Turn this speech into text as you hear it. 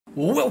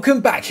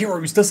Welcome back,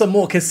 heroes, to some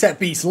more Cassette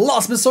Beasts.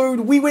 Last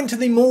episode, we went to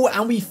the mall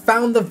and we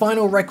found the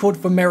vinyl record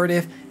for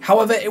Meredith.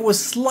 However, it was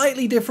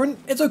slightly different.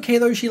 It's okay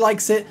though, she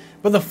likes it.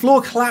 But the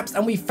floor collapsed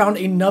and we found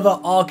another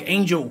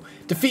Archangel.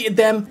 Defeated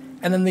them,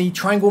 and then the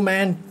Triangle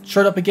Man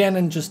showed up again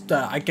and just,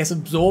 I guess,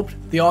 absorbed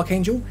the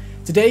Archangel.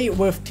 Today,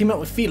 we're teaming up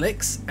with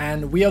Felix,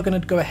 and we are going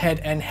to go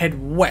ahead and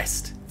head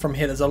west from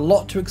here. There's a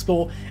lot to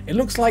explore. It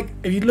looks like,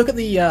 if you look at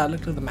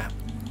the map,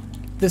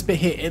 this bit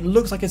here, it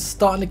looks like it's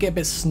starting to get a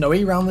bit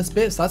snowy around this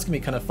bit, so that's gonna be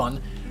kind of fun.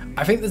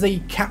 I think there's a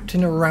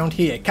captain around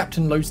here.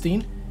 Captain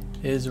Lostein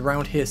is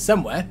around here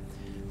somewhere.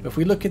 But if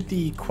we look at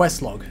the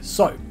quest log,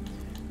 so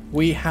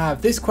we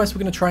have this quest we're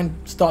gonna try and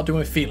start doing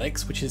with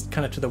Felix, which is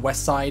kind of to the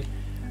west side.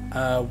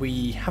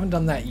 We haven't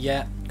done that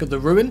yet. Got the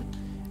ruin,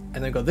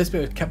 and then got this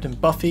bit with Captain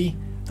Buffy.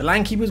 The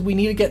Land Keepers, we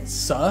need to get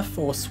surf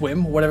or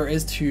swim, or whatever it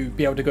is, to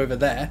be able to go over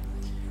there.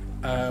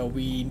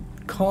 We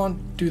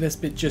can't do this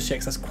bit just yet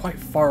because that's quite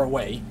far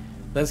away.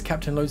 There's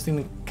Captain Lostein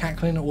and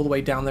Cackling all the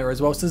way down there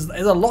as well, so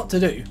there's a lot to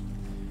do.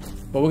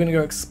 But we're going to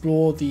go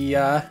explore the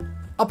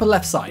upper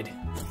left side.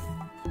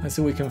 Let's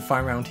see what we can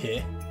find around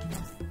here.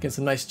 Get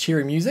some nice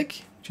cheery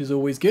music, which is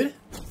always good.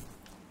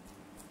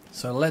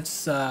 So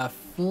let's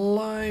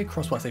fly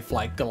across, well I say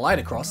fly, glide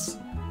across.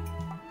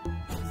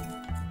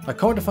 I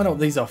can't wait to find out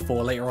what these are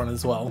for later on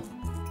as well.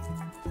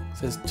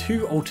 So there's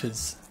two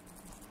altars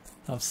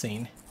I've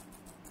seen.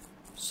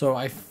 So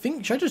I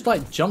think, should I just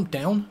like jump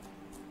down?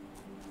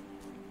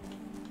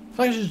 I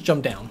feel like I should just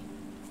jump down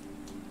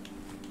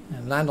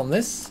and land on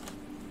this.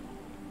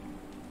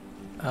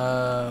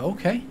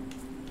 Okay.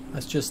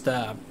 Let's just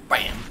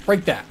bam,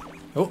 break that.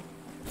 Oh,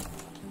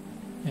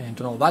 and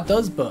don't know what that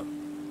does, but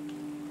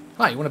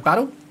hi, you want to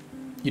battle?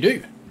 You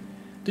do.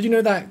 Did you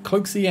know that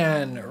Cloaksy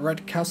and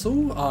Red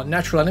Castle are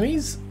natural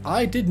enemies?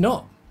 I did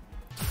not.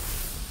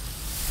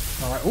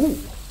 All right. Ooh.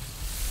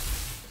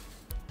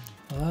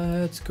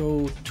 Let's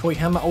go toy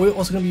hammer. Oh, we're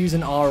also going to be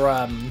using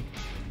our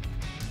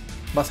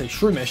I say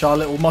Shroomish, our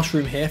little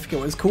mushroom here, I forget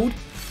what it's called.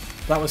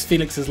 That was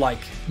Felix's like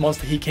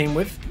monster he came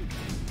with.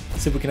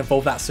 Let's see if we can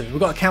evolve that soon. We've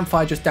got a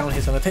campfire just down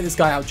here, so I'm gonna take this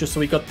guy out just so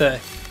we got the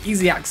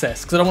easy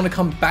access, because I don't want to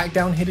come back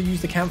down here to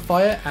use the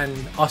campfire and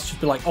us just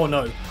be like, oh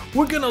no,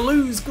 we're gonna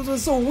lose because we're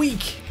so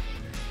weak.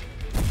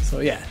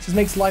 So yeah, it just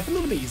makes life a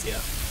little bit easier.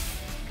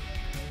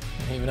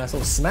 And even a nice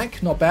little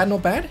smack, not bad,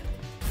 not bad.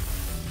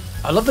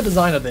 I love the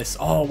design of this.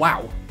 Oh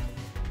wow.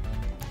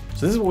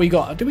 So this is what we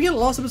got. Did we get it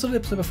last episode or the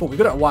episode before? We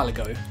got it a while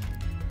ago.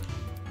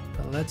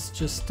 Let's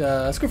just,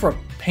 let's go for a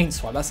paint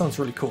swipe. That sounds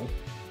really cool.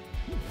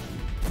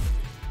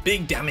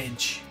 Big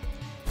damage.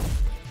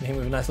 And him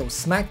with a nice little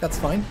smack, that's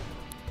fine.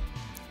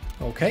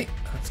 Okay,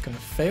 that's going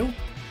to fail.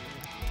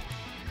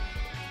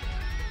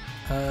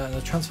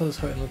 The transfer that's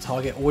hurting the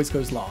target always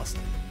goes last.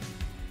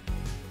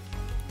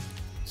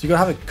 So you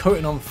got to have a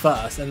coating on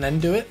first and then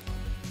do it.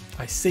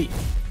 I see.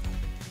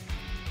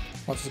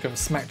 I'll just go for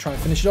smack, try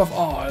and finish it off.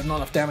 Oh, not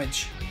enough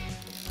damage.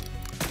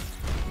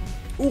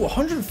 Ooh,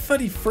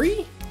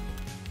 133?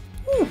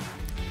 Ooh.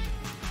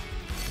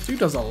 Dude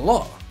does a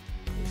lot.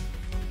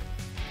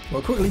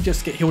 We'll quickly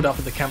just get healed up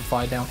at the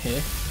campfire down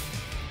here.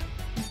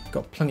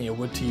 Got plenty of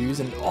wood to use,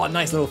 and oh,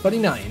 nice little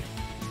 39.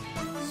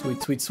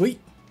 Sweet, sweet,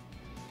 sweet.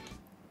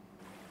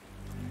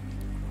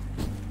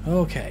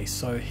 Okay,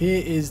 so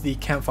here is the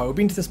campfire. We've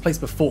been to this place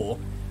before,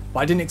 but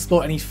I didn't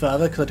explore any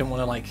further because I didn't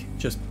want to like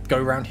just go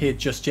around here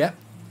just yet.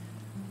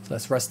 So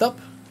let's rest up.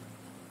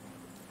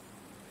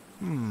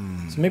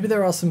 So maybe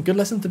there are some good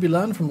lessons to be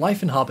learned from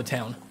life in Harbour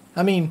Town.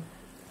 I mean,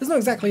 there's not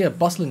exactly a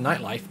bustling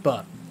nightlife,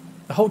 but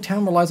the whole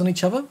town relies on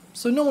each other,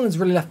 so no one is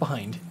really left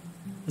behind.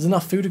 There's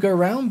enough food to go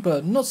around,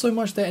 but not so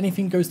much that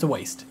anything goes to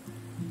waste.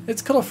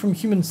 It's cut off from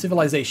human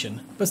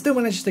civilization, but still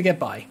manages to get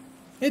by.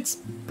 It's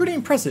pretty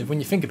impressive when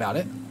you think about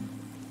it.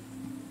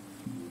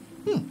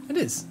 It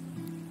is.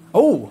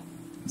 Oh,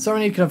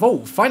 Serenade can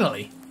evolve,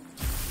 finally.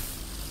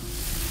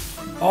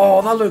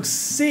 Oh, that looks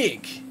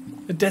sick.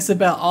 A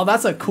Decibel, oh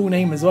that's a cool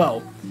name as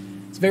well.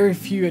 It's very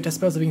few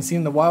Decibels have been seen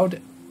in the wild.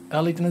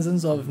 Early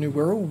denizens of New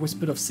Wirral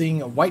whispered of seeing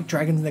white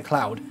dragons in the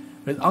cloud,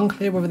 but it's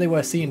unclear whether they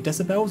were seeing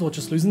decibels or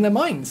just losing their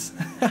minds.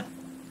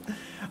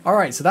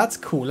 Alright, so that's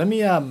cool. Let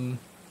me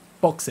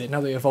box it now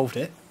that we evolved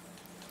it.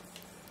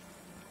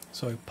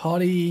 So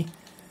party,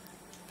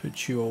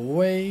 put you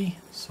away,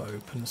 so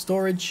put in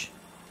storage,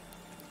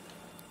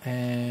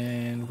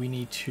 and we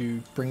need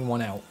to bring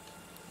one out.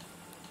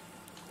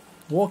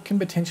 What can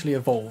potentially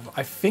evolve?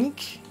 I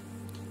think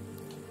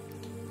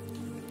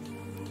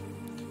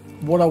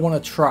what I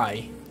want to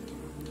try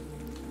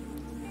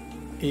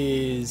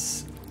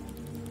is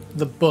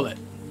the bullet.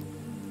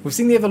 We've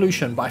seen the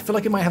evolution, but I feel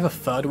like it might have a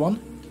third one.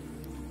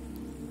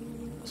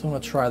 So I'm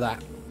going to try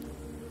that.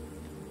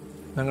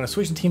 I'm going to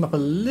switch the team up a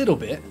little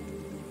bit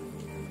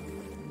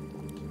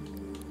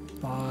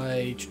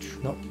by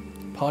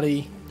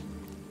party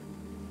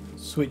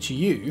switch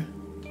you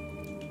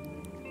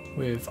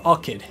with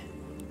Arcid.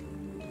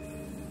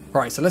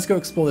 Right, so let's go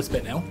explore this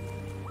bit now.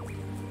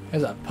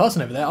 There's that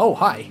person over there. Oh,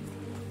 hi.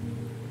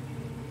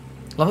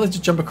 Love to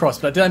just jump across,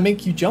 but did I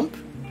make you jump?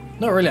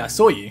 Not really, I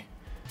saw you.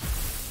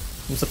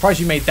 I'm surprised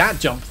you made that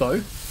jump though.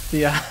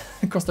 The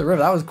across the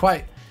river. That was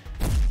quite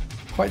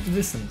the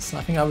distance.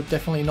 I think I would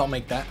definitely not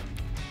make that.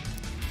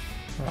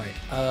 Alright,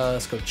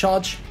 let's go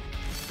charge.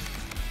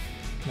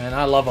 Man,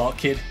 I love Art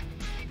Kid.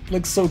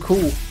 Looks so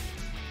cool.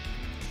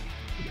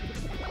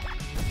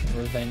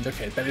 Revenge.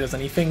 Okay, bet it does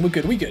anything. We're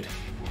good, we're good.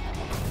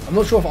 I'm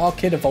not sure if Art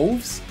Kid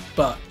evolves,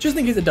 but just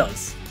in case it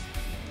does.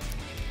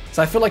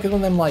 So I feel like it's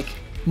one of them like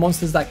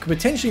monsters that could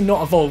potentially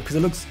not evolve because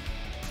it looks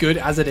good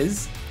as it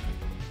is.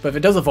 But if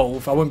it does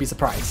evolve, I won't be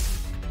surprised.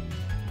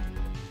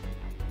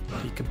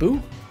 Peekaboo.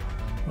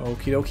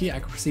 Okie dokie,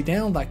 accuracy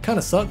down. That kind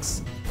of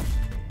sucks.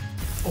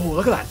 Oh,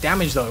 look at that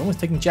damage though. Almost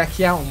taking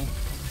Jackie out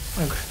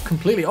and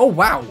completely. Oh,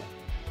 wow.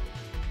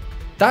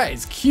 That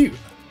is cute.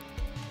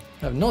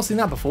 I've not seen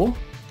that before.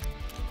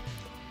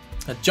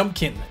 A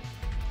Jumpkin.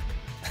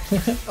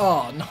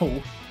 Oh,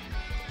 no.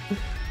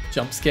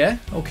 Jump scare.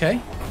 Okay.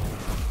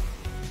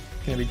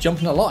 Gonna be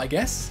jumping a lot, I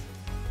guess.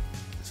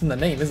 It's in the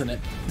name, isn't it?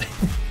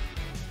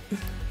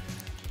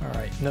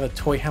 Alright, another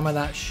toy hammer.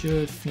 That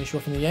should finish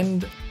off in the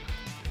end.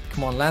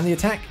 Come on, land the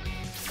attack.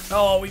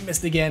 Oh, we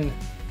missed again.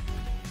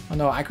 I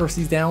know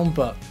accuracy's down,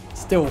 but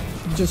still,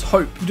 you just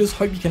hope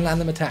you can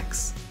land them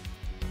attacks.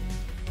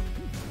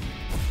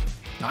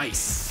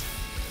 Nice.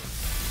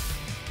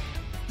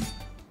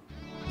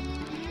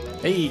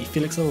 Hey,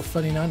 Felix level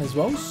 39 as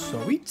well.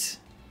 Sweet.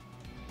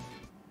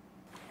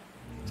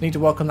 So need to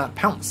work on that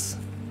pounce.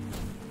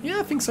 Yeah,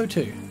 I think so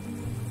too.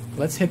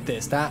 Let's hit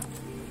this. That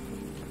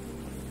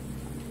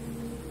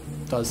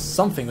does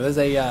something. There's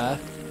a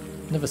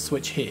another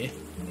switch here.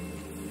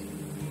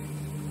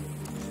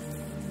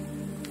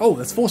 Oh,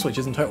 there's 4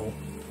 switches in total.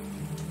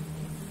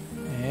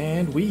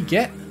 And we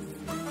get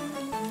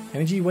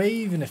Energy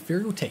Wave and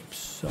Ethereal Tape.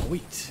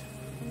 Sweet.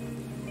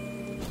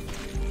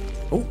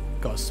 Oh,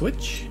 got a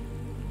switch.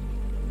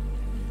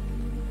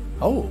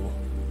 Oh.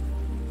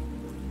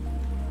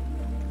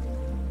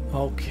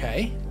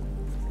 Okay.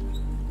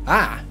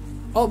 Ah.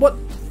 Oh, what?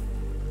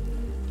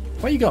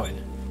 Where are you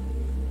going?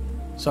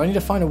 So I need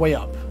to find a way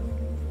up.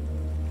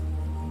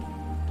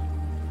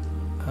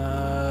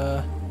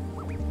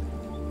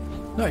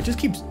 No, it just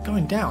keeps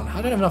going down.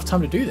 I don't have enough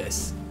time to do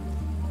this.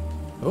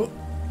 Oh.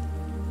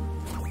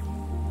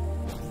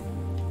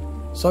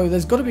 So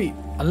there's got to be...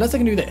 Unless I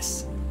can do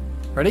this.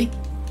 Ready?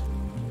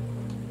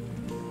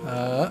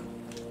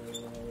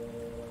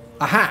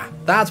 Aha!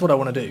 That's what I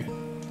want to do.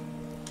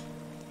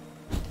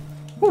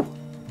 Woo.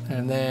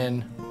 And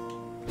then...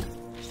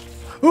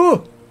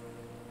 Ooh!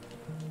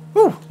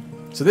 Ooh!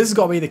 So this has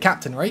got to be the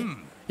captain, right?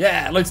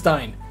 Yeah,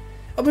 Lodestein.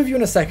 I'll move you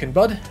in a second,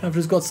 bud. I've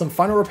just got some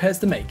final repairs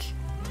to make.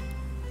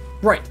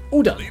 Right,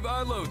 all done.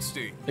 Levi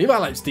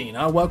Lodestein.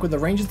 I'll work with the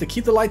rangers to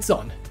keep the lights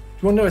on. Do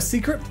you want to know a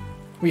secret?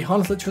 We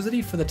harness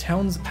electricity for the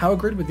town's power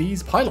grid with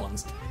these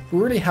pylons. We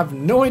really have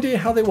no idea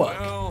how they work.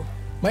 Well...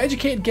 My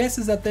educated guess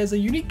is that there's a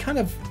unique kind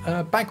of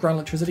background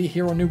electricity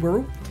here on New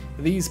Wirral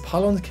that these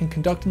pylons can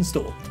conduct and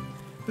store.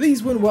 But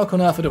these wouldn't work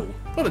on Earth at all.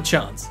 Not a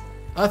chance.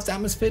 Earth's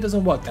atmosphere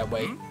doesn't work that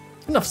way.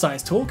 Enough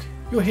science talk.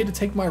 You're here to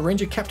take my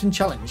Ranger Captain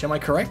challenge, am I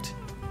correct?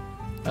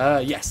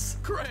 Yes.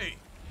 Great.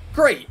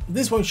 Great.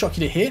 This won't shock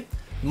you to hear.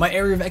 My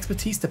area of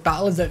expertise to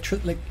battle is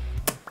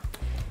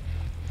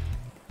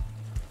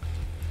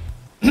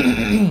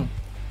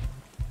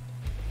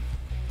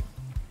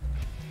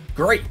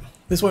Great.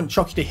 This won't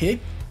shock you to hear,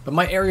 but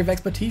my area of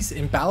expertise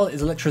in battle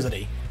is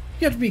electricity.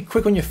 You have to be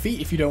quick on your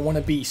feet if you don't want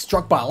to be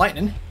struck by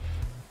lightning.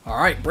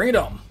 Alright, bring it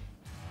on.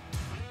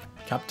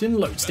 Captain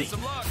Lodestein.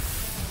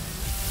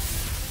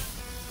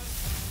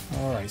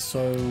 Alright,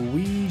 so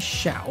we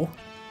shall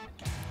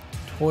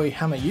toy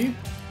hammer you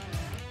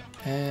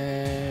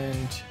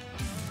and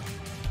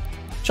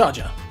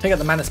Charger. Take out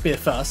the Mana Spear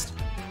first.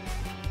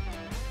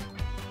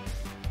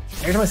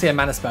 Every time I say a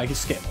Mana Spear, I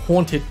just get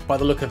haunted by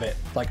the look of it.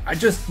 Like, I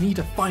just need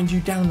to find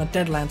you down in the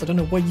Deadlands. I don't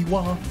know where you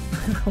are.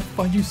 I'll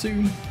find you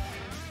soon.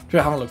 I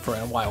haven't looked for it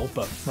in a while,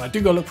 but when I do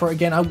go look for it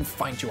again, I will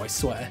find you, I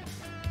swear.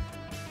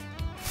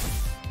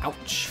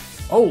 Ouch.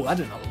 Oh, that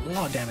did a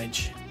lot of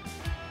damage.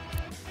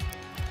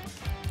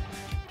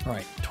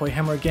 Alright, Toy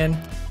Hammer again.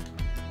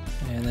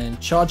 And then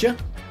Charger.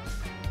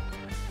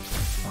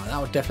 Alright, that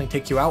would definitely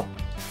take you out.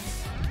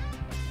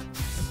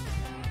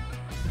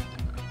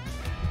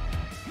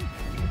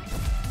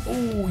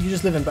 Oh, you're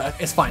just living, but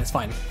it's fine, it's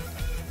fine.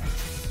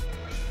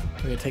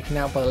 We get taken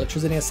out by the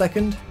electricity in a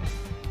second.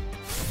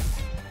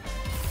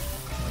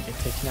 We get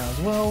taken out as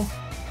well.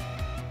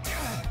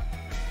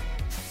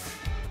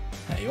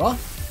 There you are.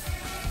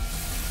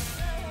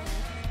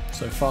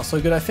 So far,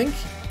 so good, I think.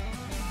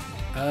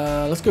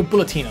 Let's go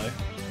Bulletino.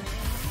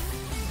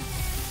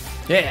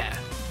 Yeah.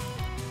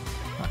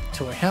 Right,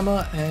 Toy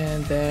Hammer,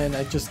 and then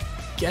I just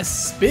guess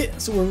Spit.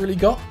 That's all we really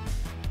got.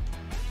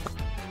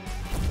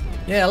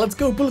 Yeah, let's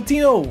go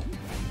Bulletino.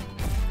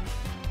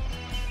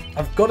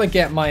 I've got to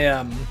get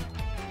my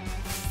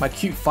my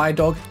cute fire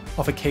dog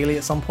off of Kaylee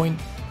at some point,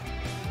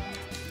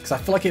 because I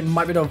feel like it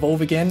might be able to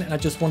evolve again, and I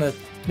just want to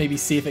maybe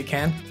see if it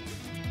can.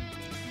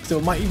 So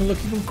it might even look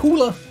even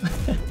cooler.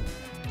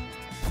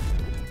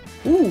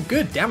 Ooh,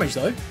 good damage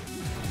though.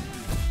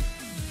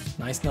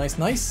 Nice, nice,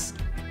 nice.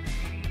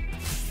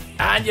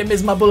 And you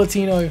missed my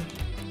bulletino.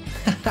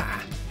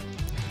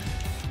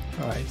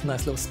 Alright,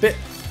 nice little spit.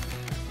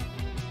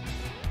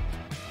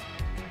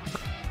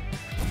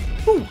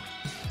 Woo.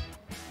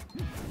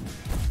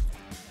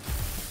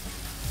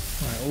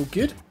 Alright, all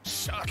good.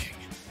 Shocking.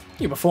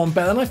 You performed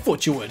better than I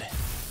thought you would.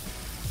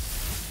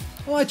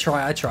 Well, I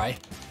try.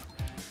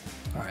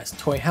 Alright, it's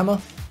toy hammer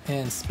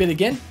and spit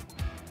again.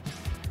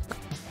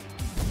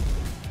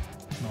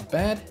 Not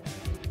bad.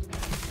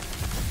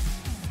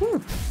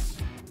 Whew.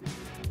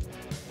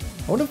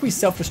 I wonder if we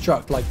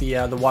self-destruct like the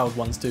wild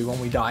ones do when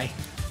we die.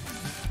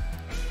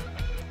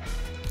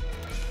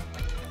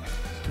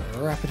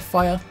 Rapid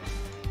fire.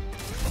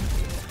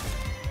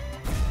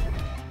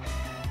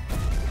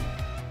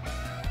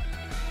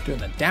 Doing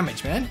the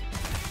damage, man.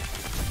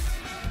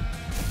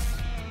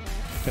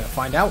 Gonna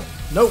find out.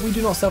 No, we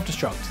do not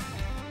self-destruct.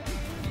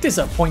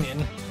 Disappointing.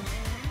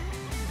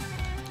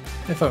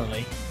 If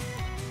only.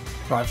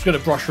 Right, let's go to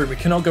brush room. We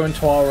cannot go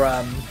into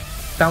our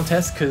found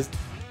test because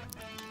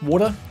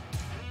water.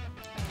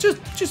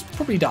 Just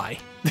probably die.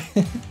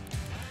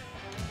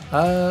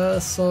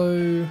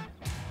 So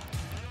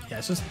yeah,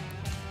 it's just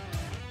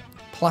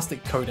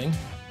plastic coating.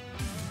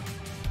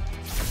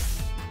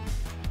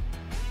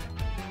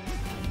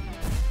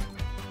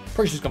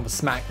 Probably just gone for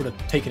smack, would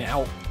have taken it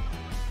out.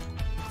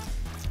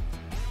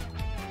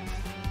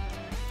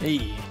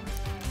 Hey.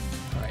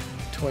 Alright,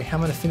 toy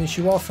hammer to finish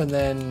you off, and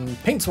then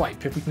paint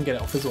swipe if we can get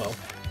it off as well.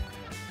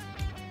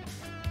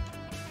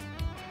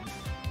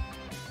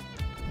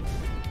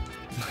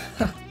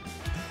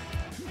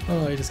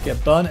 Oh, you just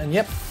get burned, and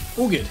yep,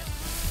 all good.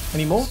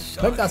 Any more?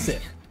 Nope, that's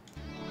it.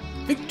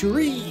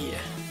 Victory!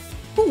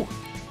 Ooh.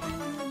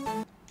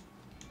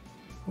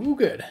 Ooh,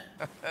 good.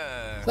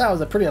 So that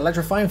was a pretty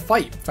electrifying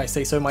fight, if I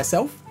say so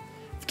myself.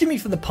 Forgive me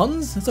for the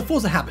puns, it's a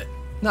force of habit.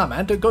 Nah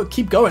man,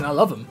 keep going, I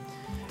love them.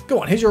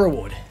 Go on, here's your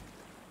reward.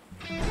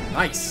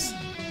 Nice.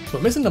 So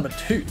we're missing number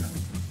 2.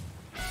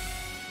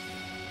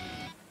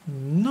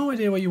 No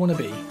idea where you want to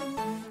be.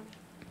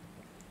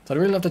 So I'd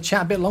really love to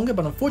chat a bit longer,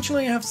 but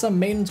unfortunately I have some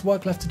maintenance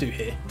work left to do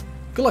here.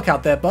 Good luck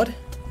out there, bud.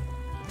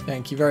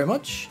 Thank you very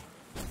much.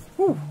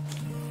 Woo.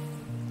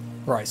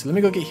 Right, so let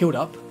me go get healed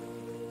up.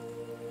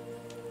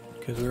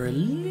 Because we're a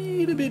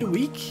little bit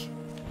weak.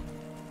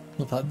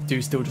 Not that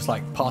dude still just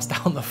like passed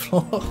out on the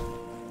floor.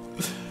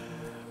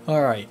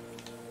 Alright.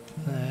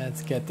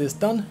 Let's get this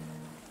done.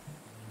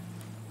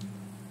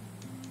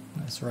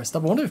 Let's rest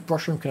up. I wonder if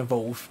brush room can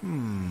evolve.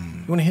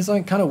 You want to hear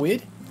something kind of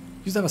weird?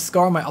 I used to have a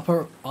scar on my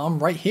upper arm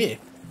right here.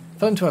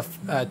 Fell into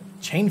a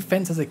chain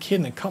fence as a kid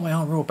and it cut my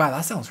arm real bad.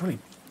 That sounds really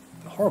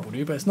horrible,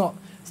 dude, but it's not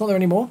there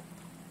anymore.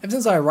 Ever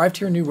since I arrived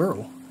here in New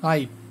Wirral,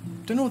 I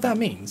don't know what that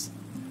means.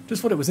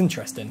 Just thought it was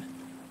interesting.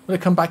 Will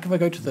it come back if I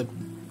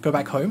go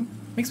back home?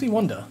 Makes me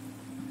wonder.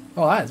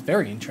 Oh, that is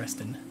very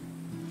interesting.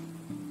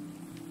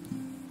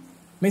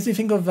 Makes me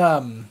think of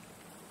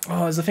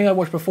there's a thing I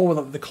watched before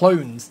with the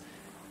clones.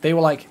 They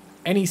were like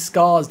any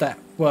scars that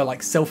were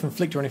like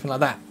self-inflicted or anything like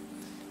that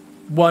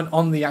weren't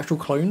on the actual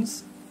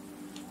clones.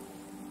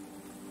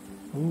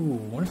 Ooh,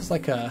 I wonder if it's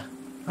like that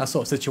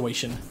sort of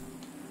situation.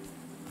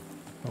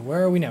 Well,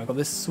 where are we now? We've got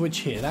this switch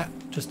here. That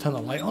just turned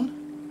the light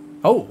on.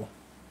 Oh,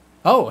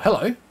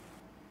 hello.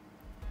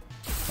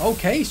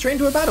 Okay, straight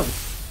into a battle.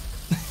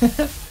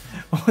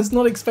 I was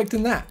not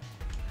expecting that.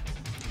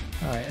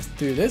 Alright, let's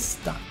do this.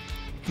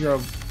 You're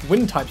a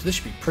wind type, so this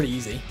should be pretty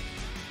easy.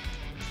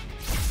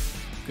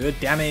 Good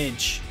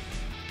damage.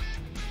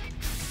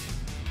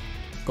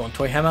 Go on,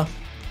 toy hammer.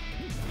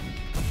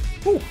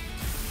 Ooh.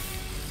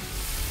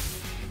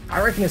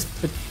 I reckon it's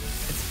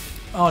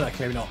oh no,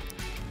 maybe not.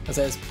 As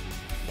it's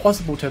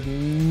possible to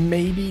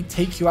maybe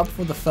take you up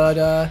before the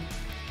third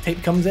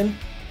tape comes in.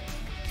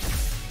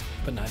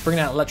 But no,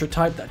 bringing out electro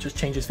type, that just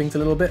changes things a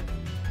little bit.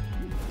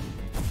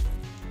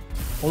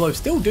 Although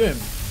still doing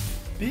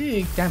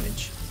big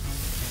damage.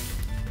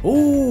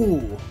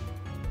 Ooh!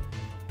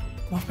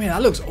 Oh man,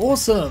 that looks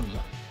awesome!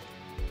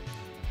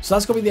 So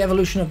that's got to be the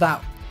evolution of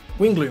that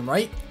wing gloom,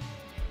 right?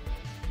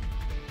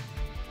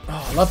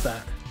 Oh, I love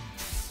that.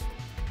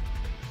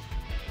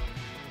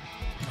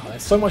 Oh,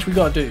 there's so much we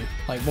got to do.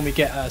 Like when we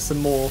get some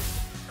more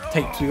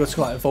tapes, we got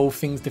to like evolve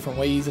things different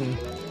ways and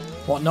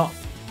whatnot.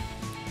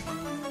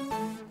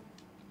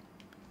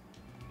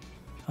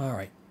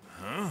 Alright.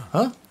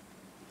 Huh?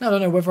 Now, I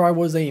don't know whether I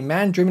was a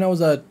man dreaming I was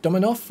a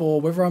Dominoff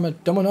or whether I'm a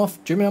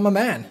Dominoff dreaming I'm a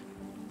man.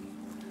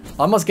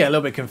 I must get a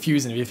little bit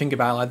confusing if you think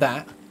about it like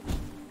that.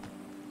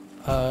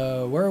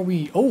 Where are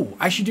we? Oh,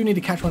 I actually do need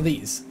to catch one of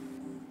these.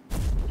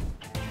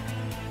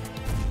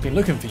 Been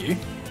looking for you.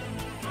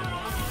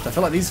 I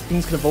feel like these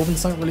things could evolve into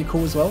something really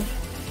cool as well.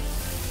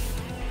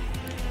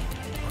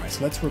 Alright,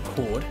 so let's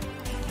record.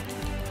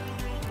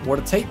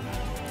 Water tape.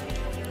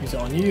 Use it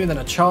on you, and then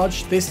a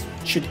charge. This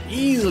should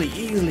easily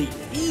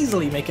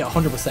make it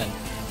 100%.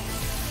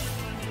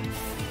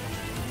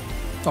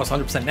 Oh, it's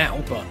 100%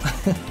 now, but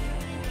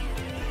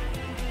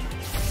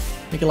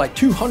make it like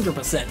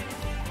 200%.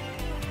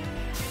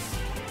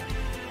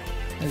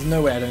 There's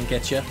no way I don't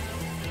get you.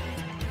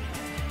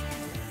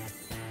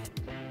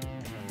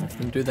 Let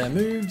them do their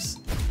moves.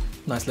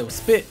 Nice little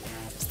spit.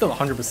 Still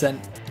 100%.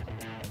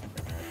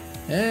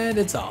 And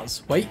it's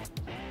ours. Wait.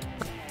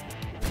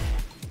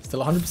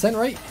 Still 100%,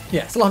 right?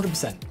 Yeah, still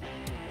 100%.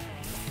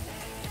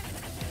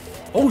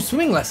 Oh,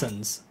 swimming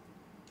lessons.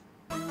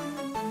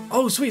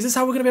 Oh, sweet. Is this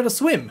how we're going to be able to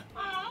swim?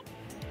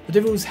 The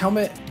Devil's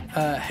helmet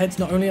heads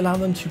not only allow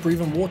them to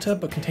breathe in water,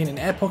 but contain an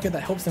air pocket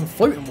that helps them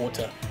float in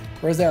water,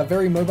 whereas they are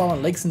very mobile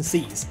on lakes and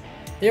seas.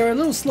 They are a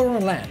little slower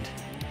on land.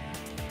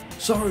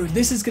 So,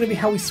 this is going to be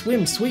how we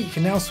swim. Sweet, you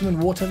can now swim in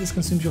water. This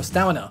consumes your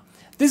stamina.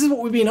 This is what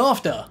we've been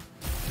after.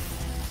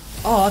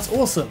 Oh, that's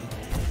awesome.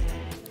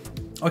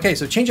 Okay,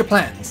 so change of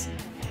plans.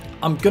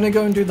 I'm going to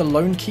go and do the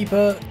Lone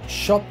Keeper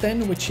shop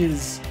then, which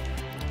is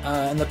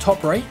in the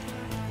top right.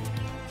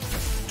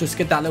 Just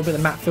get that little bit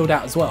of the map filled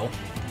out as well.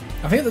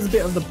 I think there's a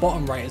bit of the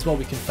bottom right as well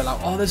we can fill out.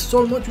 Oh, there's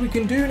so much we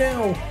can do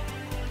now.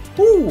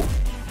 Woo!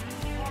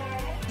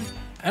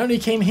 I only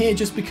came here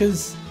just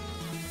because,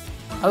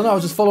 I don't know, I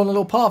was just following a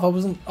little path. I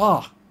wasn't,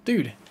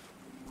 dude.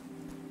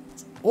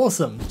 It's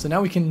awesome. So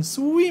now we can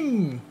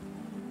swim.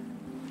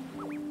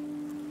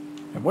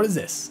 Wait, what is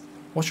this?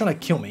 What's trying to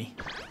kill me?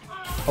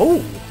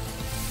 Oh!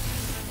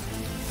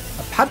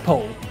 A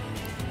padpole.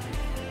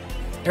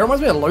 It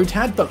reminds me of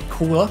Lotad, but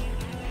cooler.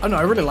 I don't know,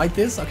 I really like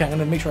this. Okay, I'm going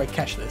to make sure I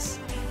catch this.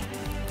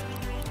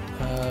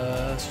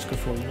 Let's just go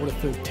for a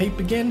water-filled tape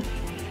again.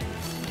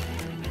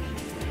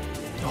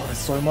 Oh, there's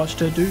so much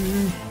to do.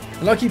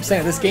 And I keep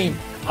saying it, this game,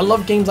 I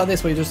love games like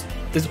this where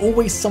there's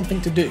always something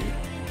to do.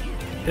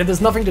 And if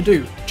there's nothing to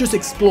do, just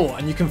explore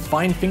and you can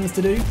find things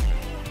to do.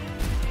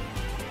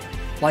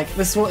 Like,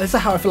 this is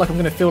how I feel like I'm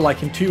going to feel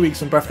like in 2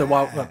 weeks when Breath of the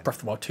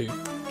Wild 2.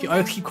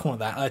 I keep calling it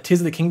that. Tears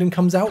of the Kingdom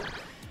comes out.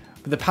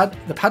 But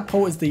the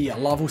padpole is the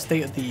larval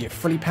state of the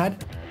frilly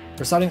pad,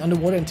 residing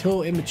underwater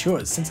until it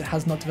matures. Since it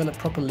has not developed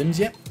proper limbs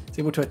yet, it's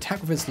able to attack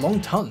with its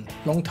long tongue,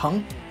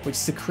 which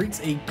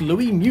secretes a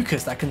gluey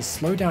mucus that can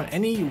slow down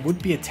any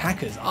would-be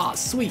attackers. Ah,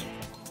 sweet.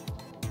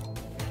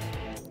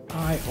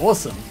 Alright,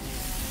 awesome.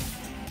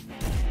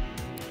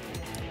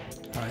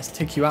 Alright, let's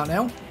take you out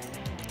now.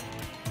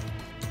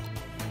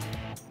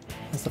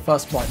 That's the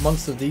first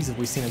monster of these that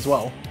we've seen as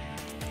well.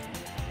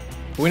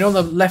 But we know on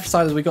the left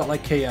side is we got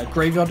like a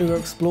graveyard to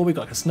explore, we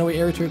got like a snowy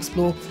area to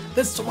explore.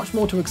 There's so much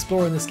more to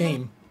explore in this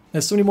game.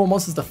 There's so many more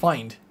monsters to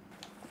find.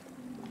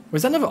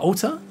 Was that another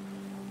altar?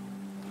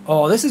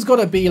 Oh, this has got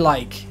to be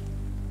like...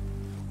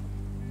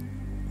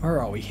 Where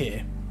are we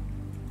here?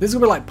 This is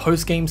going to be like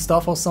post-game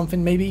stuff or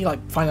something maybe? Like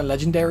finding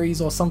legendaries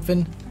or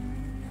something?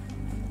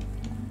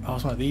 Oh,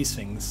 it's one of these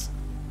things.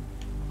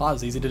 Oh, that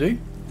was easy to do.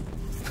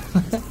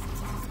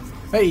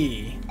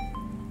 Hey!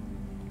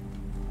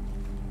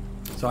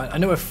 So I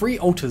know where 3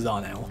 altars are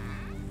now.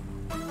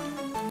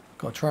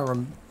 Gotta try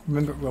and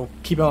remember, well,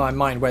 keep in my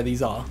mind where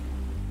these are.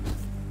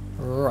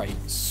 Right,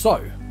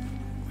 so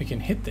we can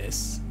hit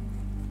this.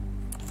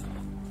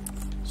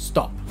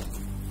 Stop.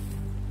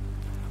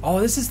 Oh,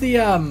 this is the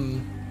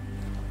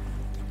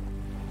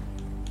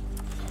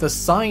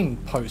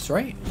signpost,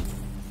 right?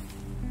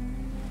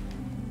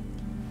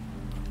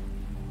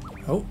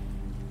 Oh.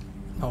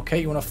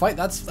 Okay, you want to fight?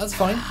 That's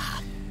fine.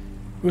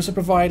 We also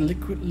provide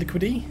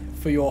liquidity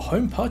for your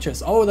home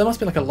purchase. Oh, there must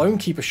be like a Lone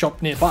Keeper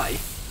shop nearby.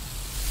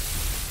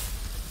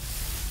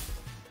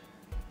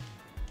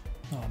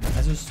 Oh man,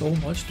 there's just so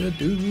much to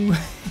do.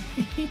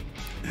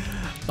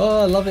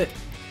 Oh, I love it.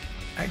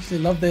 I actually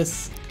love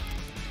this.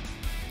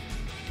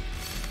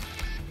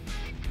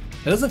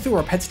 It doesn't feel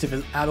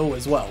repetitive at all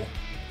as well.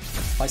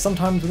 Like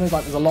sometimes when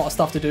there's a lot of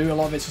stuff to do, a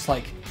lot of it's just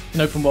like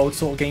in open world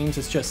sort of games,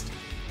 it's just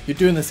you're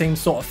doing the same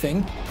sort of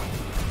thing.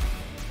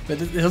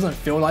 But it doesn't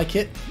feel like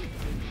it.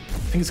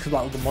 I think it's because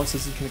like all the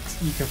monsters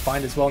you can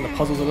find as well, and the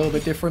puzzles are a little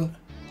bit different.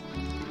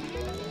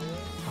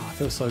 Oh, it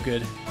feels so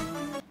good.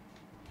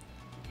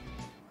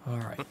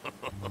 Alright.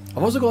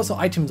 I've also got some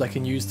items I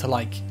can use to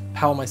like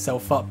power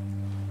myself up.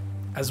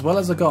 As well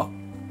as I got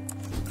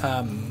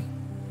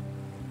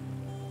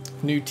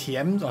new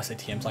TMs, I say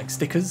TMs, like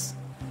stickers.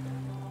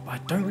 But I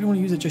don't really want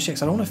to use it just yet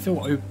because I don't want to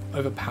feel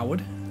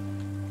overpowered.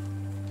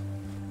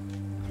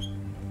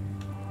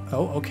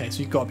 Oh, okay, so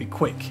you've got to be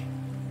quick.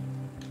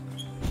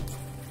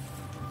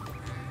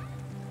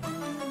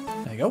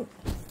 There you go.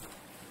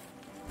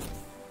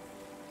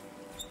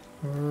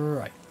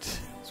 Right,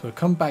 so we'll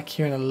come back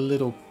here in a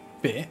little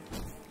bit.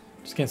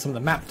 Just getting some of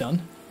the map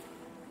done.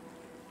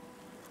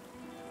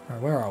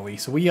 Alright, where are we?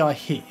 So we are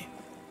here.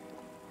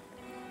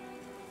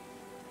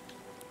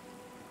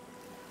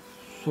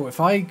 So if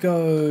I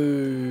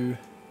go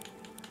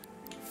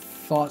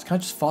fast, can I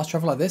just fast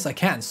travel like this? I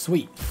can,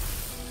 sweet.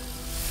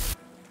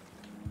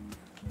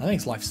 That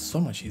makes life so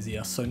much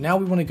easier. So now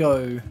we want to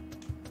go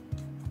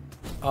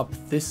up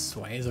this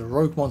way. There's a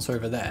rogue monster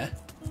over there.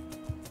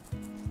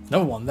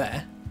 Another one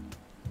there.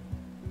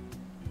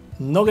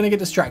 Not going to get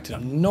distracted.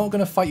 I'm not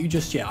going to fight you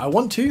just yet. I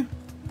want to,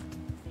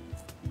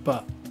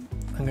 but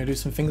I'm going to do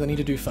some things I need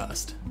to do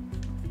first.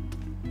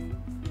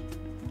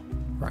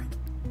 Right.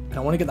 And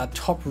I want to get that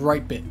top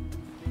right bit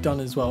done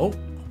as well.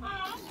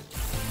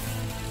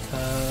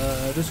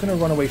 Just going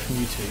to run away from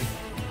you two.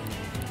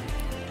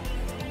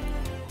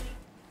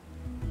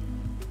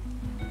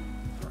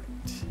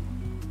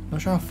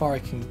 Not sure how far I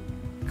can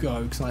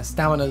go because my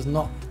stamina's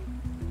not...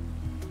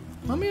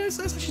 I mean, it's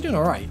actually doing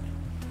alright.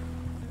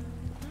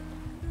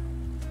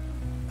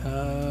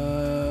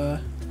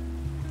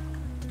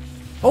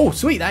 Oh,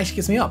 sweet, that actually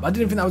gets me up. I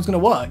didn't think that was going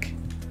to work.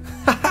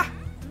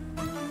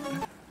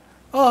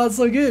 Oh, that's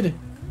so good.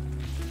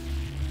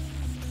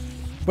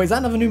 Wait, is that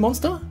another new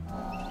monster?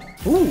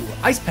 Ooh,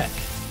 Ice Peck.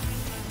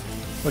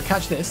 We'll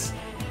catch this.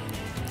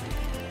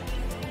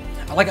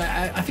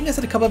 I think I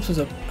said a couple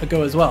episodes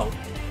ago as well.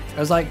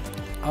 I was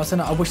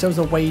saying I wish there was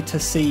a way to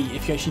see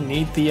if you actually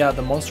need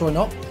the monster or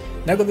not.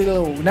 Now we've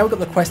got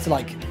the quest to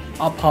like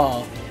up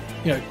our,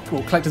 you know,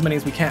 we'll collect as many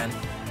as we can.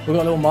 We've got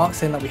a little mark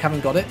saying that we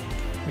haven't got it,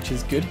 which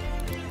is good.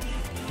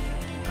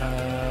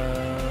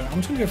 I'm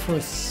just gonna go for a.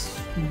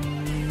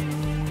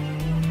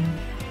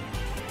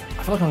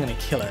 I feel like I'm gonna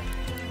kill it.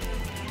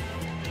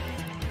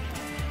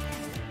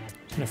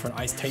 Just gonna go for an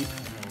ice tape. So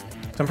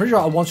I'm pretty sure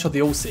I'll one-shot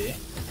the All-Seer.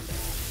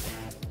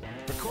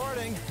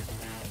 Recording.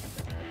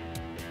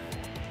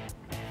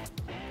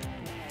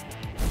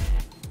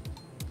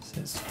 So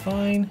it's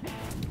fine.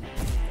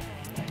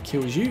 That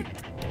kills you.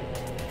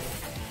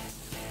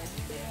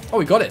 Oh,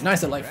 we got it.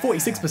 Nice at like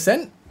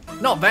 46%.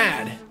 Not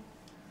bad.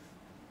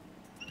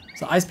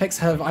 So ice pecks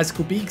have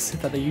icicle beaks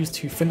that they use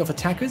to fend off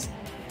attackers.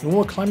 In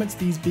warmer climates,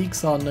 these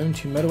beaks are known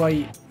to melt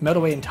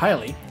away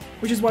entirely,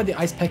 which is why the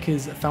ice peck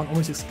is found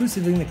almost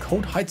exclusively in the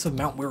cold heights of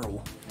Mount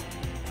Wirral.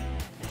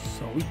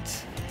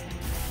 Sweet.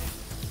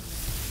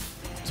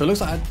 So it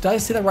looks like, did I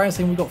see that right? I'm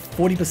saying we got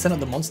 40% of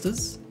the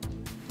monsters,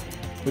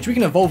 which we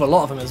can evolve a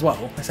lot of them as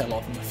well. I say a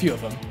lot of them, a few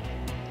of them.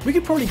 We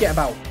could probably get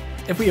about,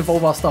 if we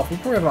evolve our stuff, we'll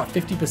probably have about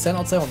 50%,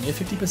 I'd say, or near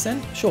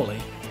 50%, surely.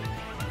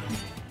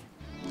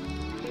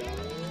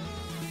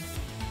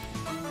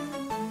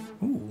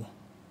 Ooh.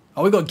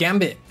 Oh, we got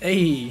Gambit.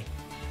 Hey.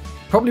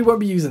 Probably won't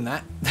be using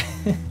that.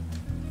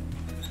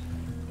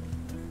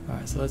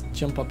 Alright, so let's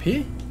jump up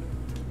here.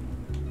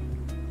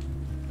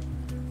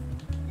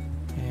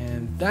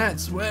 And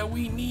that's where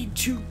we need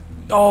to...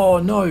 Oh,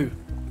 no.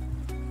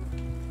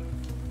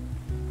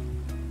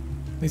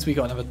 At least we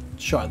got another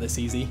shot at this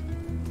easy.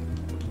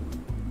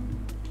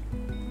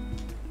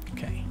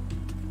 Okay.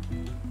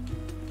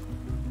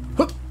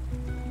 Hup.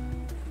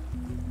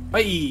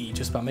 Hey,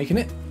 just about making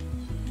it.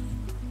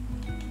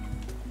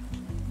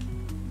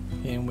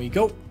 Here we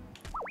go.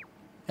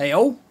 Hey,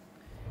 oh.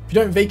 If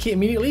you don't vacate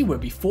immediately, we'll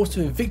be forced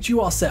to evict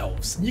you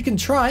ourselves. You can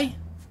try.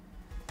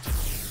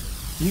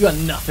 You got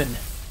nothing.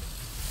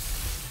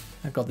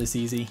 I got this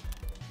easy.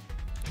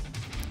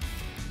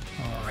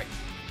 Alright.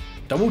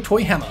 Double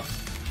toy hammer.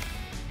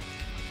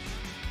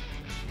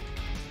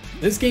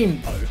 This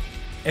game, though,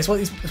 it's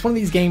one of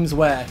these games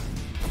where,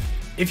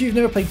 if you've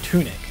never played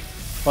Tunic,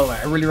 by the way,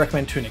 I really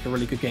recommend Tunic, a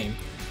really good game.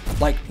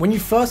 Like, when you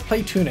first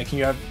play Tunic and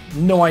you have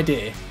no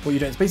idea what you're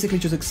doing, it's basically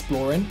just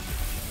exploring,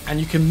 and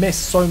you can miss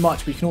so much,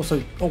 but you can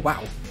also, oh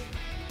wow,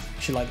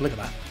 actually, like, look at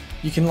that.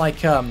 You can,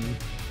 like,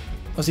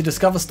 obviously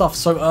discover stuff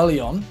so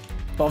early on,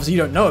 but obviously you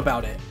don't know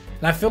about it.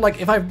 And I feel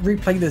like if I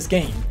replay this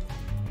game,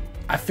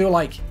 I feel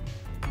like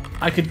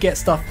I could get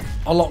stuff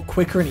a lot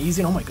quicker and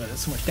easier. And oh my god, there's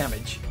so much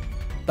damage.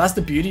 That's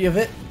the beauty of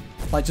it.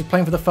 Like, just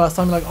playing for the first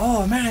time, like,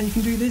 oh man, you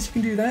can do this, you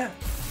can do that.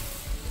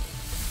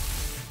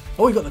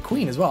 Oh, we got the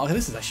queen as well. Okay,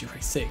 this is actually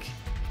pretty sick.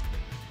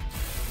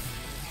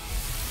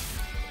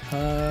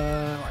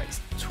 Right,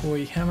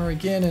 toy hammer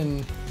again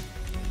and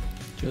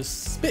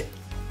just spit.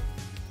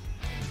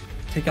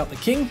 Take out the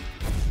king,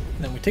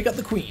 and then we take out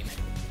the queen.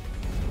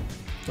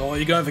 Oh,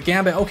 you're going for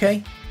Gambit,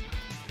 okay.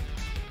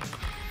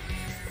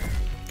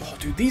 Oh,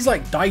 dude, these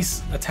like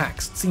dice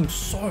attacks seem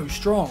so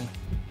strong.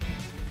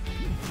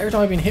 Every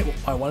time I've been hit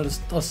by one, it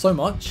does so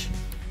much.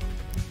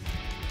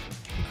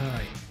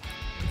 Alright,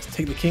 let's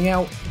take the king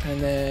out and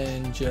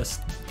then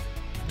just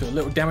do a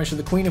little damage to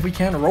the queen if we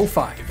can. Roll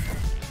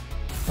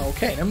 5.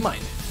 Okay, never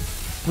mind.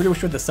 Really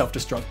wish we had the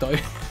self-destruct though.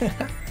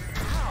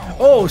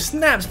 Oh,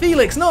 snaps,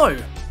 Felix, no!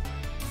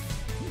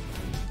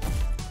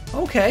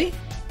 Okay.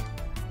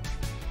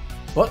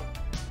 What?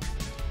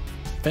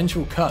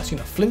 Vengeful curse, you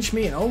know, flinch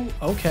me and oh,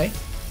 okay.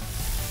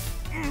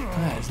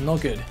 That is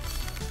not good.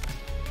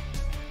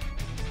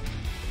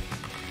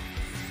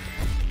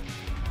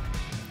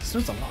 This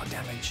does a lot of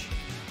damage.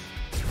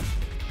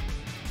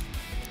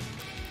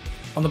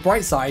 On the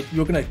bright side,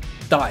 you're gonna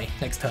die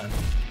next turn.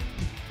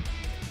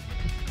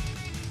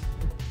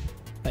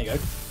 There you go.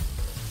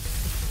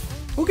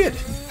 Oh, good.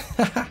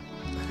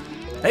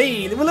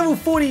 Hey, we're level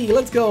 40.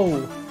 Let's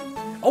go.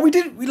 Oh, we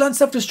did. We learned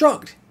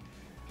self-destruct,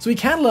 so we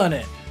can learn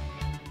it.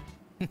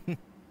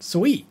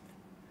 Sweet.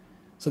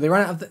 So they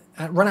ran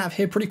out of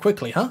here pretty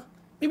quickly, huh?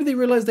 Maybe they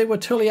realized they were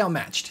totally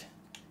outmatched.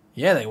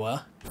 Yeah, they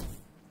were.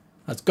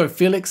 Let's go,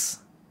 Felix.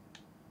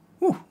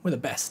 Woo, we're the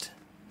best.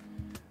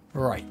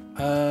 Right.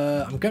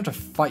 I'm going to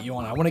fight you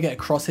on. I want to get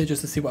across here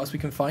just to see what else we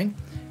can find.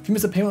 If you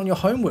miss a payment on your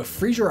home, we'll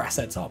freeze your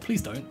assets. Oh,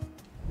 please don't.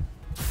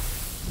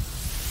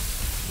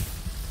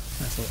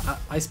 Nice little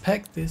ice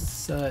peck.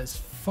 This is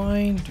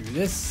fine. Do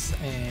this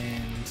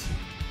and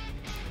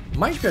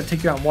might be able to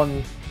take you out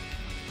one.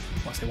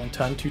 I say one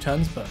turn, 2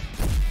 turns, but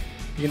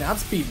you're gonna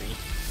outspeed me.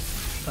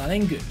 That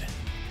ain't good.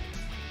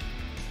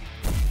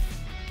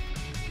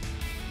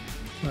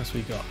 What else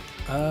we got?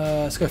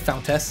 Let's go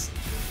Fountas.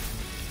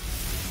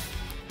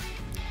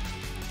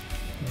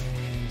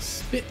 And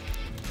Spit.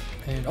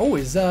 And oh,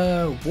 is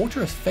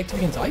water effective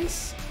against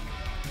ice?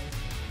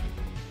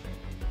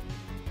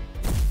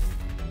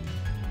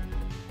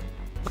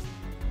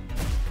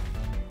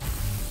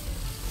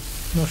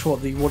 Not sure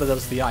what the water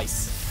does to the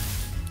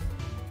ice.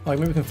 Oh,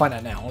 maybe we can find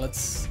out now.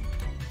 Let's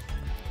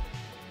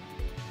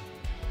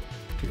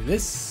do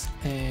this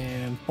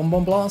and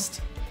Bomb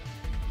Blast.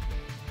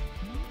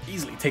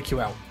 Easily take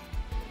you out.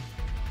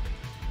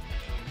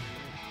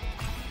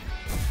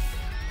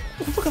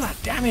 Oh, look at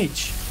that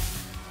damage!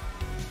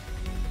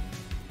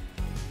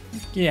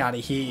 Get out of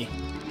here.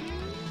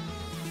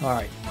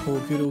 Alright, all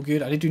good, all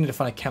good. I do need to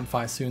find a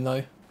campfire soon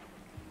though.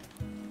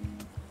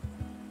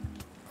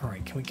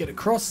 Alright, can we get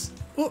across?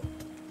 Oh.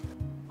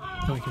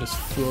 And we can just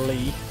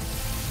flee.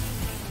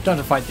 Don't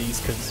have to fight these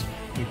because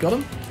we've got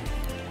them.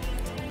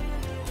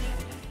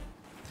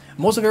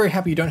 I'm also very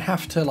happy you don't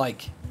have to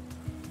like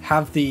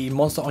have the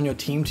monster on your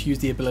team to use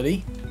the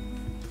ability.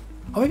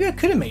 Oh, maybe I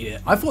could have made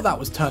it. I thought that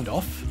was turned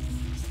off.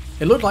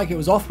 It looked like it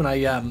was off when I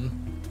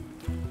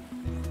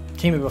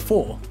came in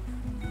before.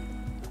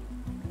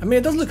 I mean,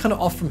 it does look kind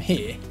of off from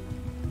here.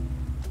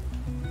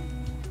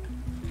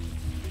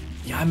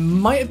 Yeah, I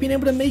might have been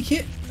able to make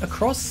it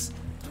across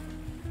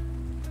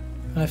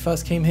when I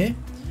first came here.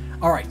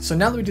 Alright, so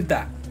now that we did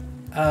that,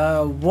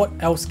 what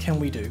else can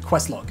we do?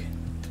 Quest log.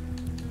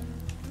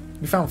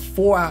 We found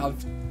 4 out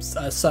of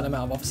a certain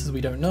amount of officers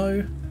we don't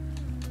know.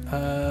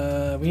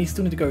 We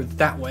still need to go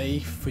that way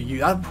for you.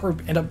 That would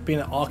probably end up being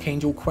an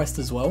Archangel quest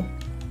as well.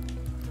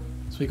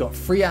 So we got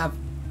 3 out of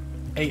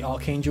 8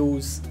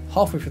 Archangels,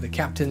 halfway through the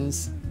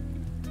captains.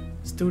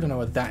 Still don't know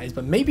what that is,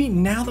 but maybe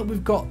now that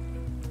we've got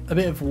a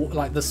bit of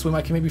like the swim,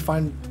 I can maybe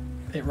find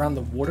it around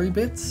the watery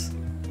bits.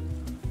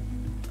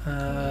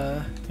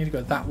 Need to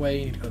go that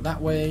way, need to go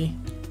that way.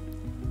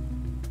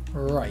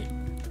 Right.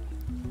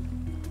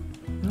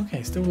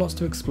 Okay, still lots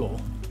to explore.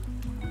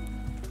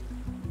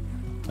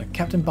 Like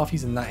Captain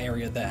Buffy's in that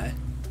area there.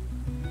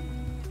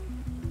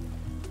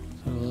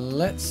 So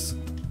let's...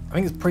 I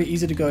think it's pretty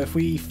easy to go if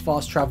we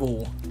fast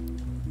travel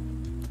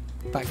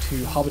back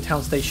to Harbour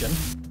Town Station.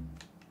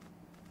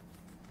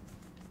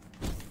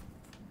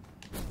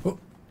 Oh.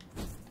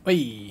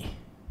 Whee.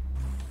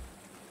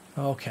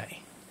 Okay.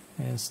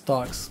 And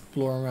start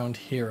exploring around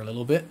here a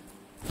little bit.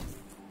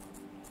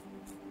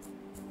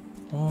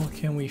 What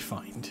can we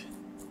find?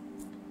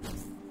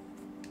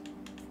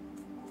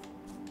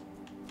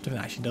 Don't think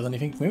that actually does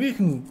anything. Maybe we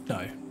can...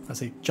 No. I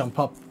say jump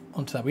up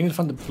onto that. We need to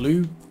find the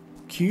blue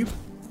cube.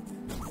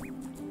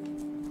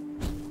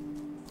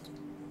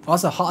 Oh,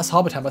 that's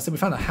Harbour Town, but I said we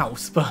found a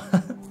house, but...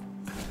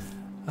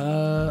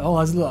 oh,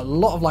 there's a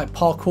lot of, like,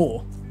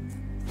 parkour.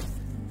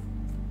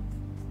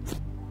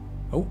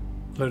 Oh,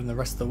 loading the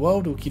rest of the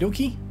world. Okie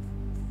dokie.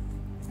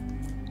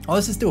 Oh,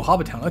 this is still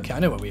Harbour Town. Okay, I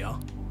know where we are.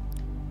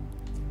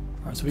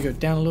 Alright, so we go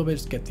down a little bit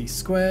just to get these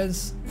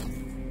squares. So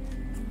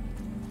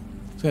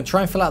I'm going to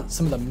try and fill out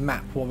some of the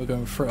map while we're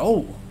going through.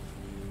 Oh!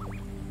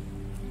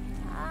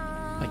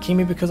 I came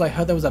here because I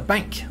heard there was a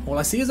bank. All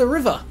I see is a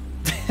river.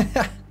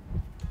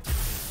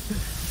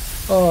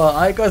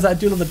 Oh, guys, I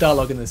do love the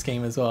dialogue in this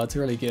game as well. It's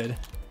really good.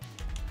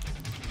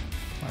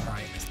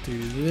 Alright, let's do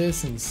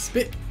this and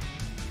spit.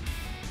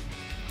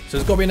 So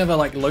there's got to be another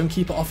like Lone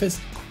Keeper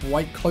office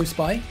quite close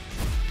by.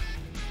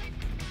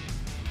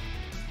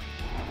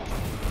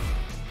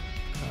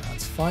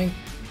 That's fine.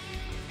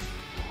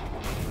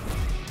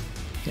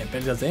 Yeah,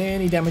 barely does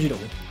any damage at all.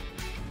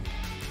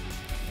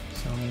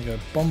 So I'm going to go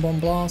Bomb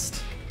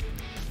Blast.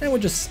 And we'll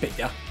just spit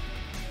ya.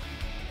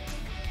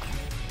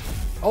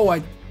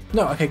 Oh,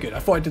 no, okay, good. I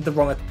thought I did the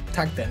wrong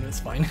attack then. It's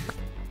fine.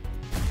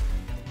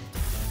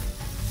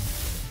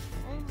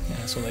 Yeah,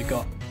 that's all they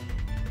got.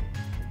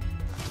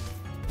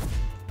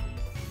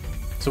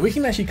 So we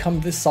can actually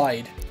come this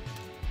side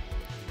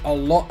a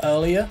lot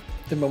earlier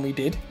than when we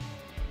did.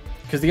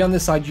 Because on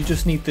this side, you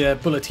just need the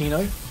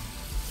Bulletino.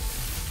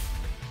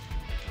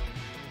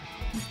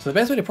 So the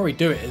best way to probably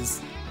do it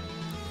is...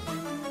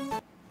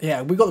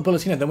 Yeah, we got the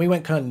Bulletino, then we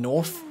went kind of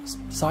north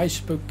side.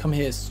 Should come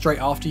here straight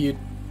after you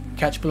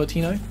catch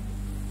Bulletino.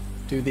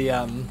 Do the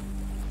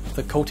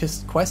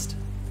cultist quest.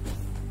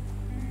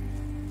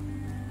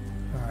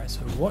 Alright,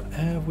 so what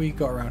have we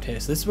got around here?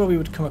 So this is where we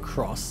would come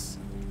across.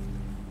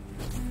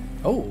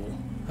 Oh,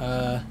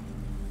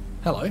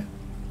 hello.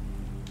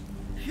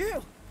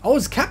 Oh,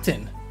 it's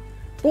Captain.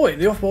 Boy,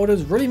 the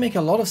Offworlders really make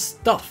a lot of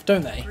stuff,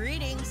 don't they?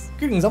 Greetings.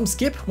 Greetings, I'm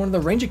Skip, one of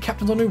the Ranger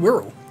Captains on New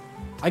Wirral.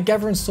 I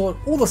gather and sort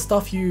all the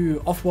stuff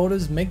you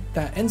Offworlders make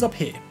that ends up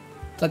here.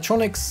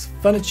 Electronics,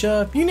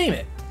 furniture, you name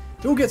it.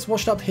 It all gets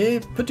washed up here,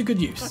 put to good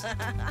use.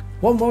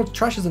 One world's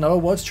trash is another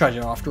world's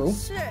treasure, after all.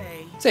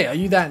 Say, are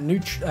you that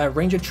new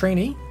Ranger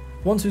trainee?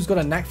 One who's got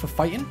a knack for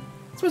fighting?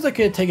 Suppose I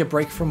could take a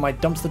break from my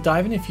dumpster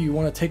diving if you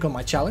want to take on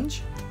my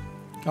challenge.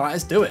 Alright,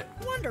 let's do it.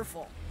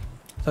 Wonderful.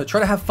 So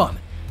try to have fun.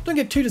 Don't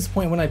get too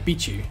disappointed when I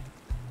beat you.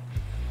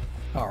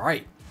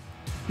 Alright.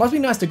 Must be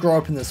nice to grow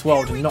up in this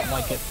world and not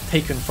like get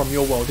taken from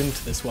your world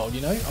into this world, you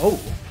know? Oh.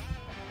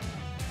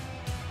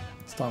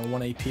 Start with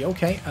 1 AP,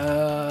 okay.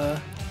 Let's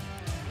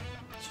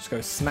just go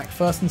smack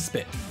first and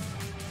spit.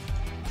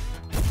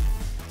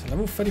 So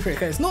level 33,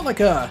 okay, it's not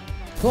like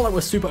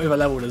we're super over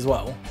leveled as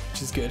well,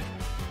 which is good.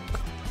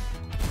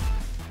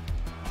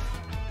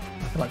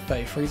 I feel like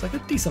 33 is like a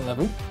decent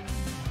level.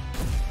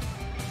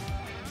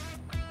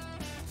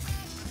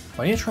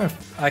 I need to try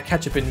and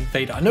catch up in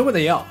Vader. I know where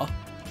they are.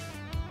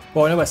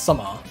 Well, I know where some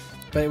are.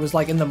 But it was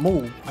like in the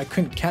mall. I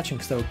couldn't catch them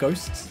because they were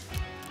ghosts.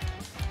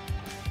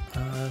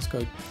 Let's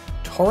go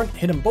Torrent.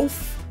 Hit them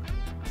both.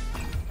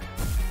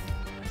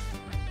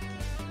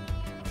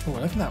 Oh, I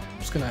don't think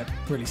that's going to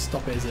really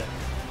stop it, is it?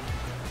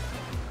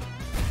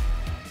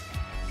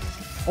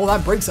 Oh,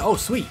 that breaks it. Oh,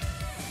 sweet.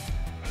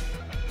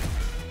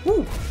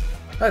 Woo.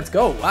 Let's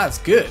go. That's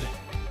good.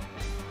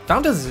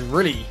 Fountains is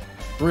really,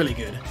 really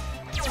good.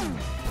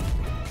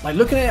 Like,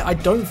 looking at it, I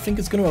don't think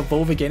it's going to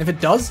evolve again. If it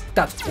does,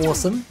 that's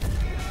awesome.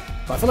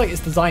 But I feel like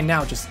it's designed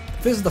now, just,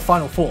 if this is the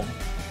final form.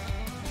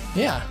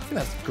 Yeah, I think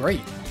that's great.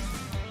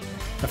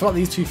 I feel like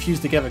these two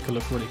fused together could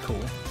look really cool.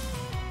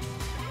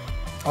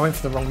 I went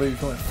for the wrong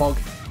move. I went Fog.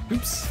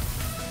 Oops.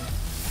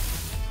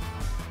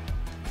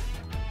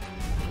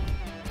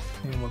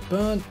 And we're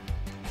burnt.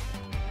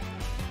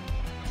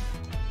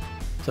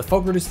 So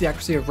Fog reduces the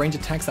accuracy of range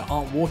attacks that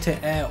aren't water,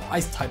 air, or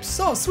ice types.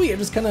 So sweet, I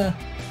just kind of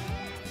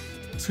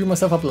screwed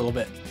myself up a little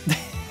bit.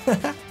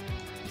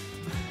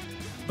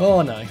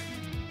 Oh no.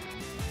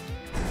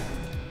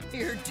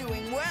 You're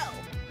doing well.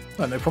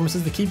 Well, no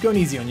promises to keep going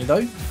easy on you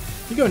though.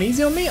 You going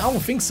easy on me? I don't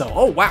think so.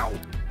 Oh wow.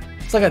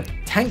 It's like a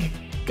tank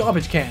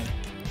garbage can.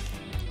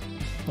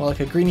 Or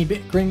like a green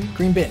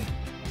bin.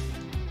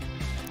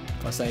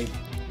 I say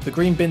the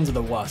green bins are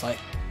the worst.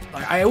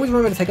 I always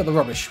remember to take out the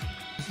rubbish.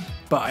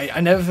 But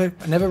I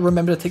never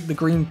remember to take the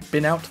green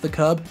bin out to the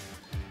curb.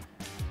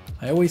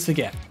 I always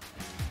forget.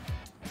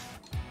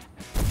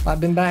 Flat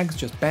bin bags,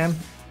 just bam,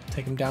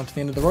 take them down to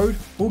the end of the road,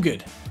 all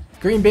good.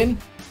 Green bin,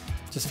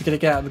 just forget to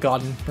get out of the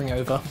garden, bring it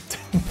over.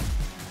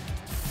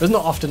 It's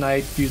not often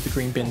I use the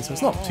green bin, so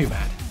it's not too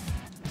bad.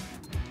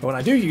 But when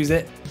I do use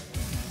it,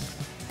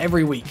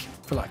 every week,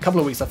 for like a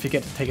couple of weeks I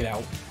forget to take it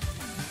out.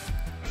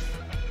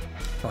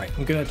 Right,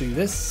 I'm gonna do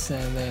this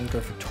and then go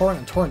for Torrent,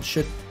 and Torrent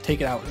should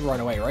take it out right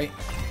away, right?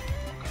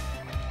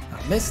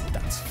 I missed,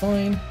 that's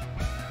fine.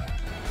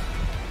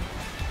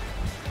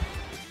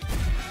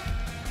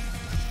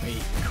 Wait,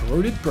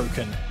 corroded,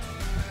 broken.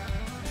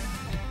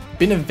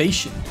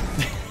 Binovation.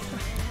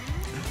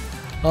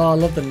 Oh, I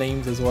love the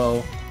names as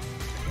well.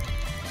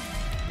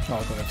 Oh,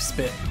 I've got to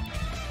spit.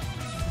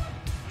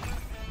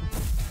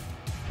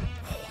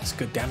 Oh, that's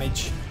good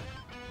damage.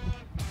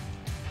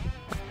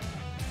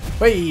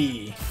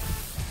 Wait,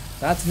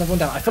 that's another one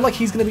down. I feel like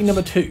he's going to be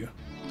number 2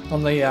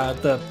 on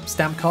the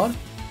stamp card.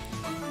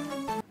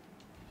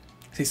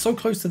 He's so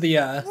close to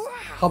the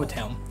Harbour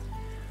Town.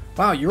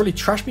 Wow, you really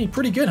trashed me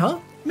pretty good, huh?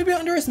 Maybe I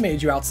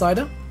underestimated you,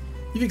 outsider.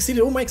 You've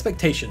exceeded all my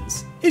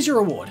expectations. Here's your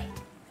reward.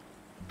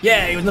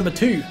 Yeah, he was number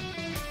 2.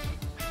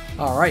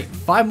 Alright,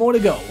 5 more to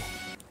go.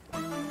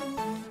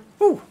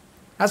 Whew.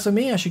 As for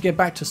me, I should get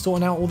back to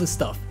sorting out all this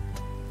stuff.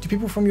 Do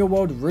people from your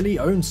world really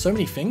own so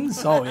many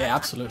things? Oh yeah,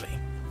 absolutely.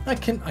 I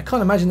can't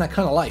imagine that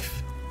kind of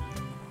life.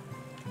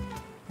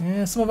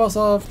 Yeah, some of us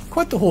are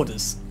quite the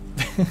hoarders.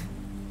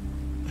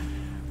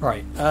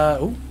 Right,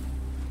 oh.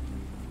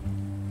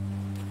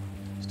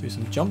 Let's do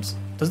some jumps.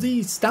 Does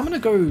the stamina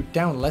go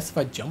down less if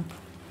I jump?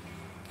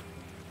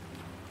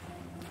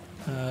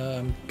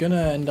 I'm gonna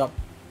end up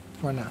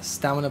running out of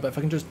stamina, but if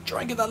I can just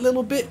try and get that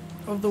little bit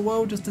of the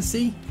world just to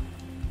see.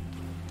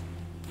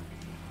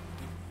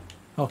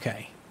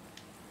 Okay.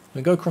 I'm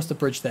gonna go across the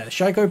bridge there.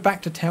 Should I go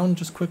back to town,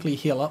 just quickly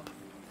heal up?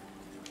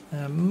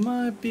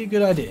 Might be a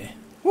good idea.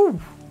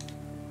 Woo!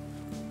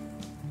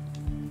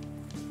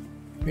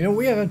 You know,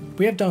 we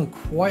have done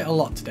quite a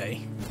lot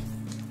today.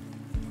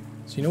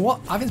 So you know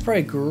what? I think it's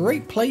probably a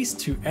great place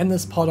to end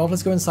this part off.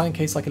 Let's go inside in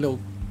case like a little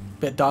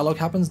bit of dialogue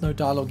happens. No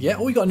dialogue yet.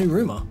 Oh, we got a new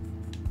rumour.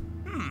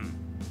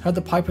 Heard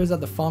the pipers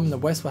at the farm in the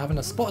west were having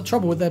a spot of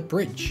trouble with their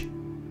bridge.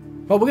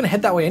 Well, we're going to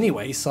head that way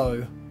anyway,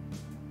 so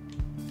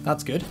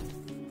that's good.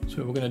 That's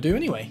what we're going to do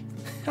anyway.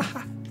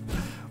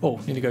 Oh,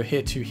 need to go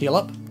here to heal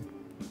up.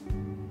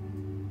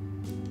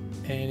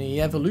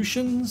 Any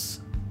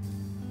evolutions?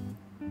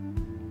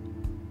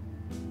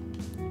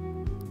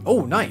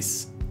 Oh,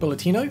 nice.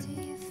 Bulletino.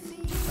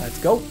 Let's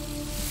go.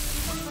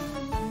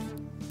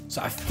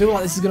 So I feel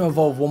like this is going to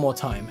evolve one more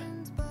time.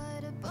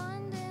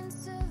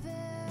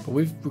 But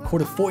we've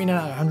recorded 49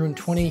 out of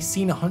 120,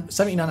 seen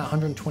 79 out of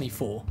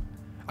 124.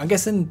 I'm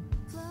guessing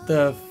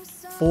the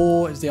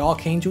 4 is the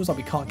Archangels, like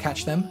we can't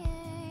catch them.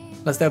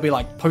 Unless they'll be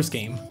like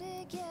post-game.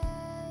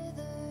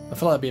 I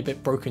feel like I'd be a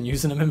bit broken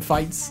using them in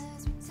fights.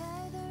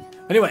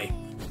 Anyway,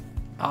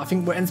 I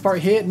think we'll end this part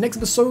here. Next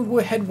episode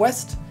we'll head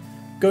west,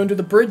 go and do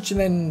the bridge, and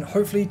then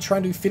hopefully try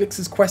and do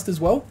Felix's quest as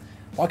well.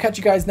 I'll catch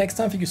you guys next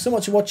time. Thank you so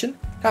much for watching.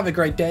 Have a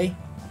great day.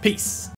 Peace.